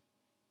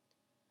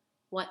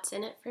What's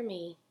in it for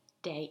me?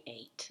 Day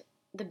 8.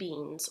 The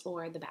beans,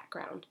 or the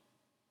background.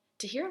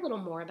 To hear a little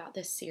more about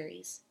this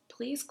series,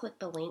 please click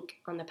the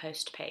link on the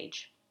post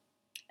page.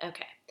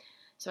 Okay,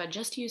 so I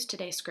just used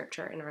today's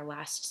scripture in our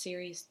last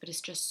series, but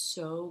it's just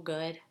so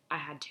good, I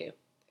had to.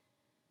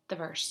 The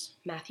verse,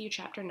 Matthew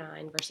chapter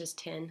 9, verses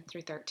 10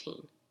 through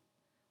 13.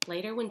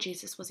 Later, when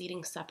Jesus was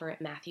eating supper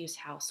at Matthew's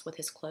house with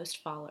his close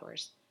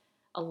followers,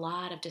 a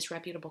lot of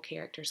disreputable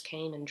characters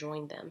came and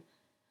joined them.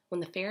 When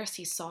the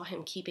Pharisees saw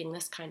him keeping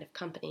this kind of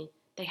company,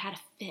 they had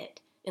a fit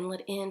and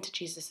let in to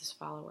Jesus'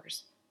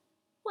 followers.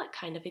 What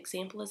kind of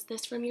example is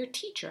this from your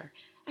teacher,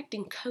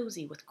 acting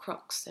cozy with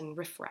crooks and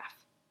riffraff?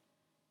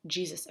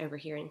 Jesus,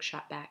 overhearing,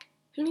 shot back,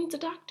 Who needs a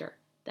doctor,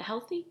 the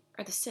healthy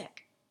or the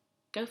sick?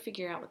 Go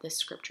figure out what this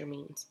scripture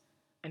means.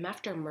 I'm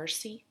after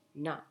mercy,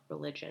 not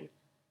religion.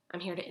 I'm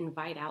here to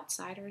invite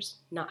outsiders,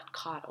 not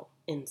coddle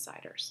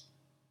insiders.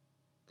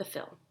 The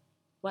film.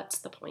 What's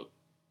the point?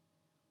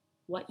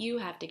 What you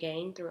have to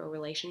gain through a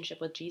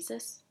relationship with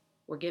Jesus,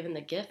 we're given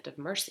the gift of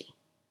mercy.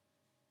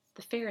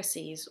 The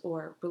Pharisees,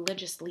 or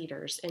religious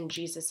leaders in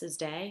Jesus'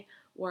 day,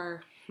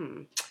 were,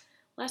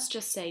 let's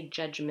just say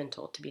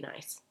judgmental to be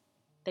nice.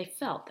 They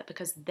felt that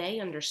because they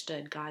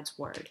understood God's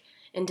word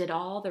and did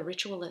all the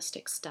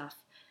ritualistic stuff,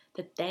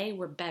 that they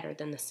were better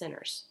than the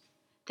sinners.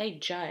 They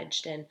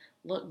judged and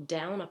looked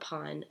down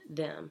upon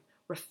them,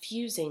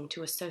 refusing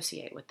to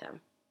associate with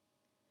them.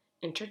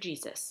 Enter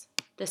Jesus,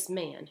 this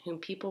man whom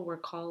people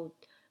were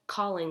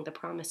calling the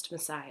promised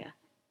Messiah.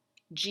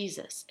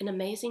 Jesus, an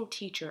amazing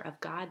teacher of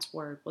God's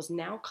word, was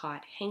now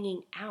caught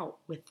hanging out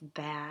with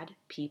bad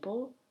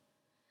people.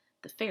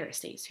 The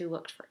Pharisees, who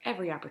looked for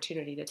every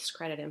opportunity to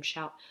discredit him,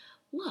 shout,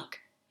 Look,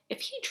 if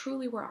he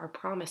truly were our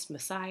promised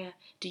Messiah,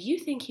 do you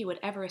think he would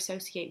ever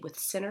associate with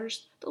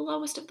sinners, the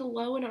lowest of the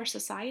low in our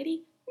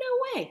society?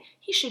 No way.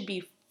 He should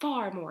be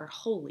far more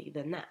holy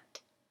than that.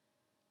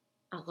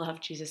 I love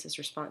Jesus'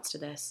 response to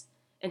this.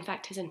 In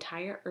fact, his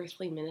entire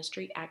earthly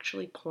ministry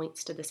actually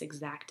points to this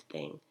exact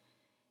thing.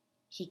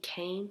 He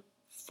came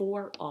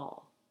for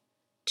all,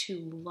 to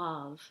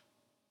love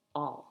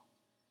all.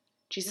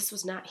 Jesus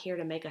was not here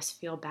to make us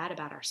feel bad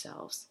about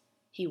ourselves.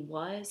 He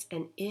was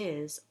and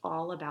is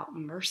all about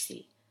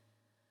mercy.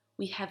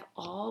 We have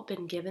all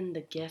been given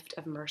the gift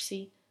of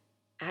mercy.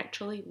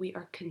 Actually, we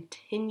are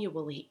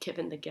continually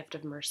given the gift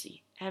of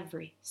mercy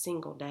every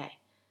single day.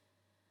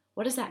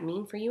 What does that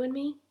mean for you and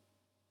me?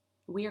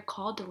 We are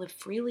called to live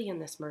freely in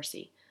this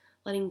mercy,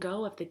 letting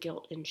go of the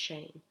guilt and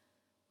shame.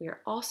 We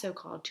are also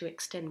called to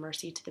extend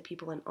mercy to the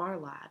people in our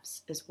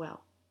lives as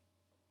well.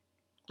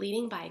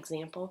 Leading by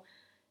example,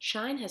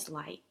 shine his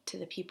light to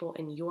the people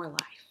in your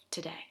life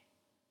today.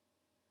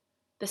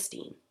 The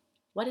STEAM.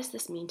 What does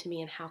this mean to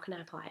me and how can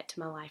I apply it to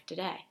my life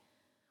today?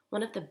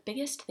 One of the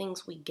biggest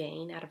things we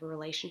gain out of a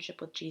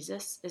relationship with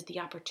Jesus is the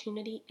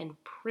opportunity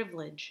and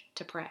privilege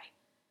to pray.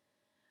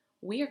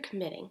 We are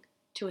committing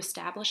to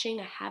establishing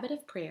a habit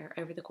of prayer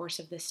over the course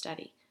of this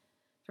study.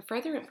 For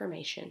further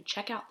information,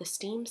 check out the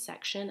STEAM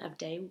section of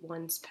Day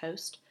 1's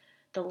post,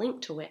 the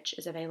link to which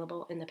is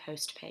available in the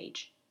post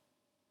page.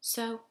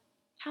 So,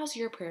 how's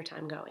your prayer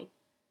time going?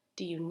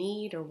 Do you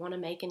need or want to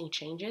make any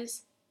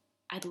changes?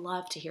 I'd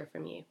love to hear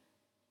from you.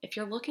 If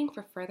you're looking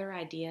for further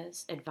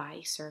ideas,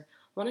 advice, or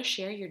want to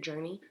share your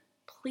journey,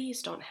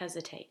 please don't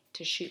hesitate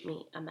to shoot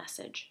me a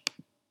message.